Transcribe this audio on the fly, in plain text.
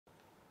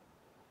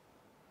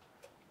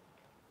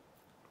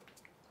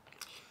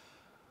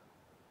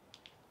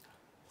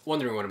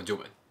wondering what I'm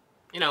doing.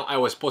 I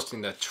was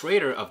posting the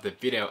trailer of the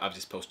video I've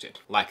just posted,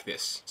 like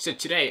this. So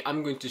today,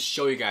 I'm going to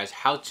show you guys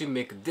how to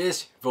make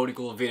this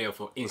vertical video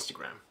for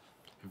Instagram.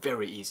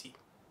 Very easy.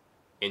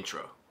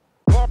 Intro.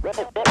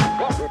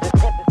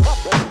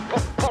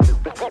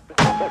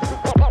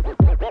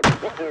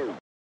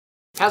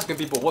 How's it going,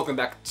 people? Welcome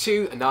back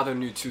to another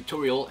new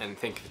tutorial and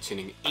thank you for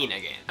tuning in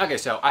again. Okay,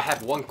 so I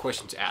have one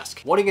question to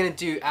ask. What are you gonna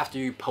do after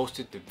you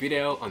posted the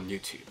video on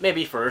YouTube?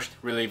 Maybe first,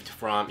 relieved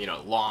from,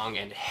 long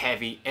and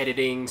heavy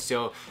editing,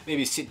 so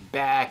maybe sit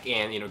back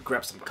and,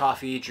 grab some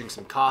coffee, drink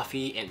some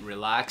coffee and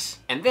relax.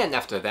 And then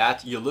after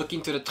that, you look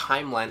into the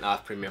timeline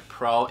of Premiere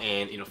Pro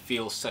and,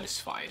 feel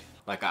satisfied.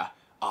 Like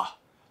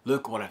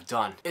look what I've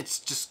done. It's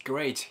just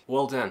great.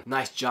 Well done.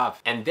 Nice job.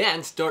 And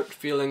then start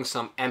feeling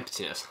some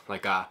emptiness.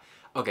 Like,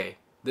 okay,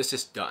 this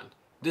is done.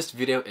 This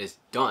video is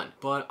done.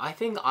 But I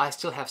think I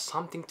still have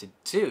something to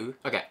do.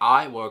 Okay,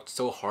 I worked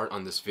so hard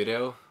on this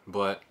video,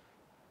 but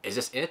is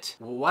this it?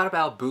 What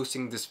about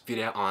boosting this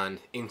video on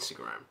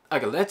Instagram?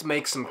 Okay, let's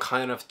make some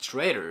kind of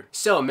trailer.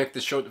 So make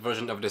the short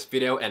version of this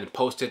video and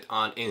post it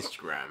on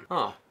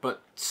Instagram.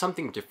 But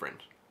something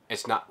different.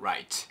 It's not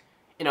right.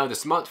 The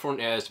smartphone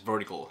is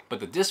vertical,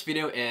 but this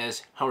video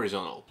is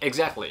horizontal.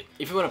 Exactly.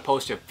 If you want to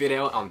post your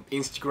video on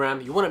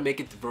Instagram, you want to make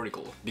it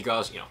vertical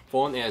because,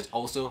 phone is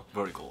also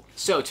vertical.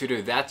 So to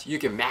do that, you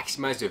can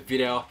maximize your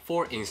video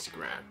for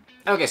Instagram.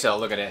 Okay, so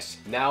look at this.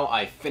 Now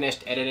I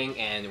finished editing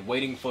and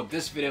waiting for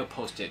this video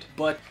posted,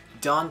 but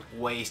don't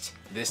waste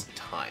this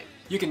time.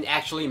 You can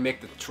actually make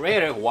the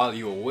trailer while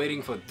you are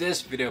waiting for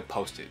this video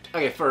posted.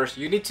 Okay, first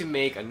you need to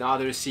make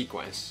another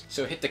sequence.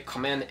 So hit the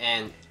Command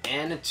and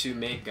N to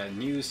make a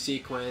new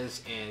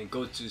sequence and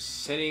go to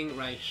setting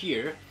right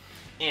here.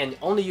 And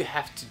only you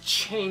have to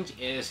change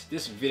is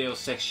this video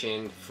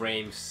section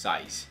frame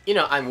size.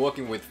 I'm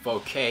working with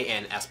 4K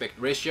and aspect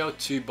ratio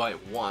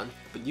 2:1,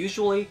 but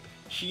usually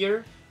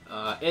here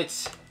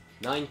it's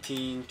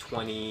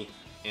 1920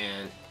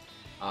 and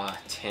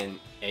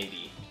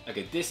 1080.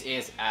 Okay, this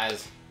is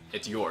as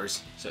it's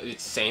yours, so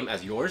it's same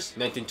as yours.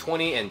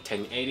 1920 and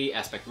 1080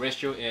 aspect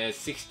ratio is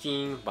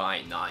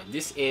 16:9.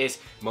 This is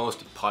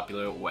most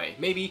popular way.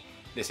 Maybe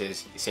this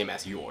is the same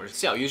as yours.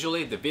 So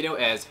usually the video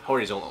is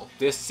horizontal.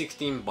 This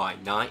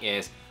 16:9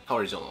 is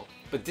horizontal.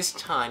 But this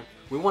time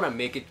we want to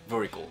make it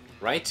vertical,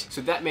 right?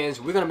 So that means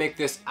we're gonna make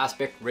this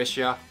aspect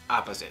ratio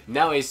opposite.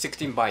 Now it's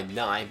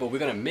 16:9, but we're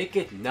gonna make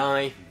it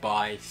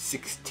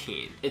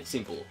 9:16. It's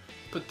simple.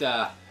 Put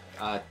the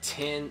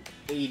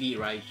 1080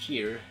 right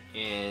here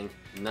and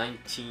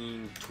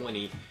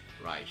 1920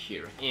 right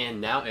here, and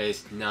now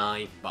it's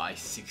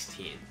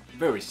 9:16.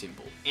 Very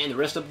simple. And the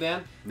rest of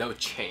them, no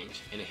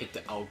change. And hit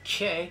the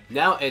OK.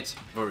 Now it's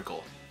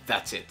vertical.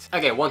 That's it.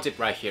 Okay, one tip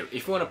right here.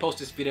 If you want to post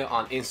this video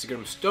on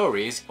Instagram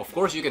stories, of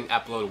course you can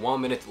upload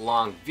 1 minute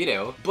long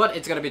video, but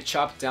it's gonna be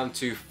chopped down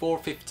to 4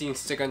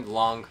 15-second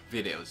long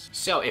videos.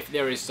 So if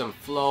there is some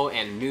flow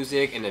and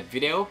music in the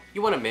video,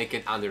 you want to make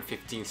it under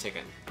 15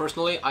 seconds.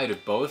 Personally, I do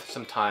both.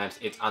 Sometimes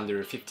it's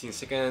under 15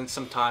 seconds,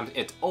 sometimes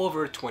it's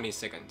over 20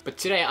 seconds. But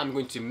today I'm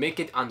going to make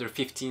it under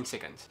 15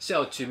 seconds.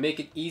 So to make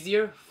it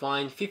easier,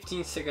 find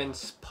 15 second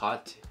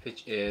spot,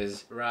 which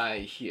is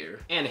right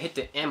here, and hit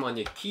the M on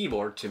your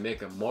keyboard to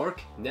make a mark.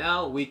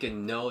 Now we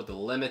can know the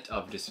limit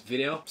of this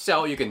video,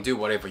 so you can do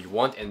whatever you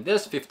want in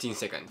this 15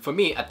 seconds. For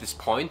me, at this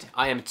point,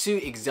 I am too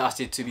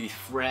exhausted to be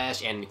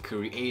fresh and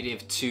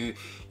creative to,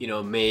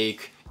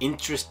 make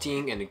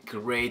interesting and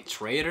great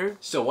trailer.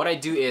 So what I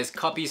do is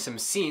copy some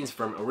scenes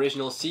from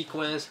original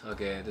sequence.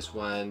 Okay, this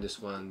one,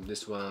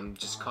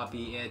 just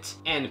copy it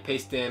and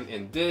paste them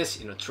in this,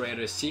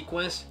 trailer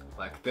sequence.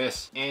 Like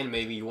this, and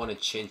maybe you want to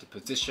change the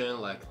position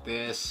like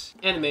this,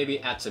 and maybe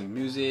add some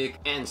music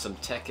and some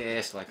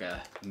text like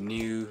a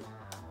new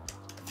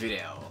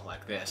video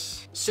like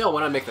this. So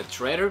when I make the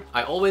trailer,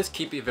 I always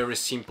keep it very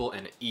simple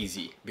and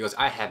easy because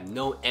I have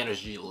no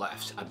energy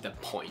left at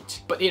that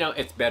point. But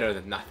it's better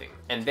than nothing.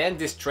 And then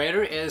this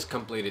trailer is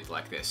completed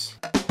like this.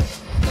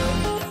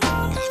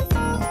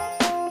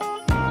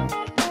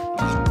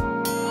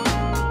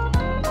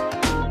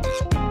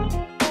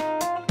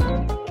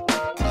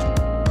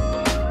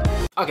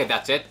 Okay,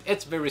 that's it.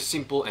 It's very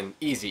simple and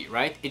easy,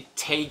 right? It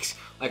takes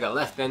like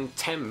less than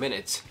 10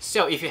 minutes.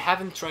 So if you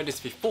haven't tried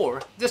this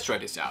before, just try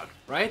this out,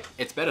 right?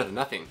 It's better than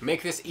nothing.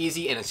 Make this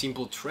easy and a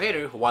simple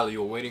trailer while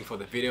you're waiting for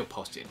the video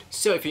posted.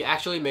 So if you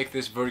actually make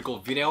this vertical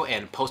video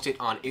and post it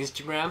on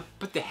Instagram,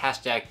 put the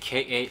hashtag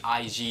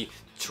KAIG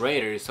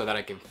trailer so that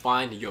I can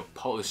find your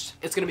post.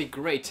 It's gonna be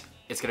great.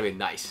 It's gonna be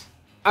nice.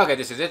 Okay,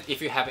 this is it.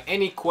 If you have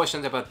any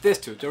questions about this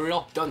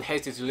tutorial, don't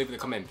hesitate to leave the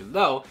comment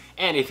below.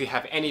 And if you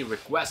have any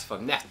requests for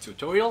next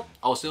tutorial,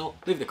 also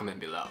leave the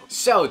comment below.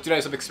 So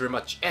today's topic is very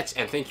much it,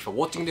 and thank you for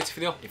watching this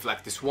video. If you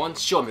like this one,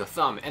 show me a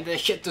thumb and then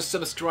hit the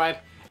subscribe,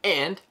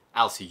 and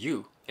I'll see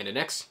you in the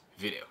next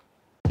video.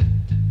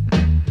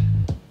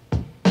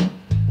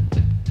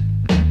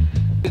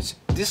 This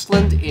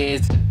lens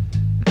is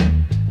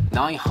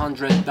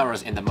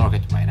 $900 in the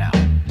market right now.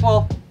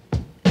 Well,